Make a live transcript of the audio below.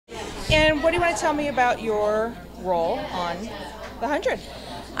And what do you want to tell me about your role on The 100?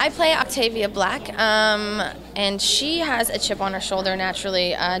 I play Octavia Black, and she has a chip on her shoulder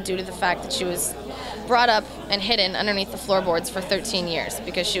naturally due to the fact that she was brought up and hidden underneath the floorboards for 13 years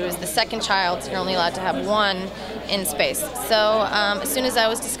because she was the second child. You're only allowed to have one in space. So as soon as I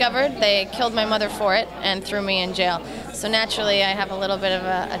was discovered, they killed my mother for it and threw me in jail. So naturally, I have a little bit of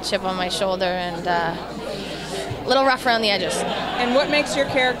a chip on my shoulder and a little rough around the edges. And what makes your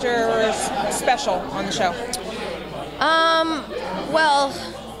character special on the show? Well,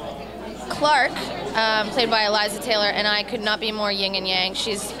 Clark, played by Eliza Taylor, and I could not be more yin and yang.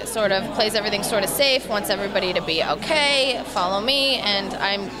 She's sort of plays everything sort of safe, wants everybody to be okay, follow me, and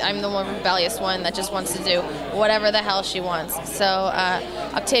I'm the more rebellious one that just wants to do whatever the hell she wants. So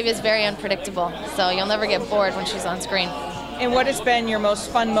Octavia's very unpredictable, so you'll never get bored when she's on screen. And what has been your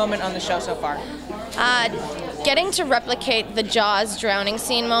most fun moment on the show so far? Getting to replicate the Jaws drowning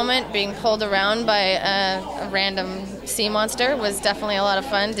scene moment, being pulled around by a random sea monster, was definitely a lot of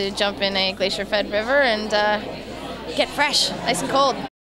fun to jump in a glacier-fed river and get fresh, nice and cold.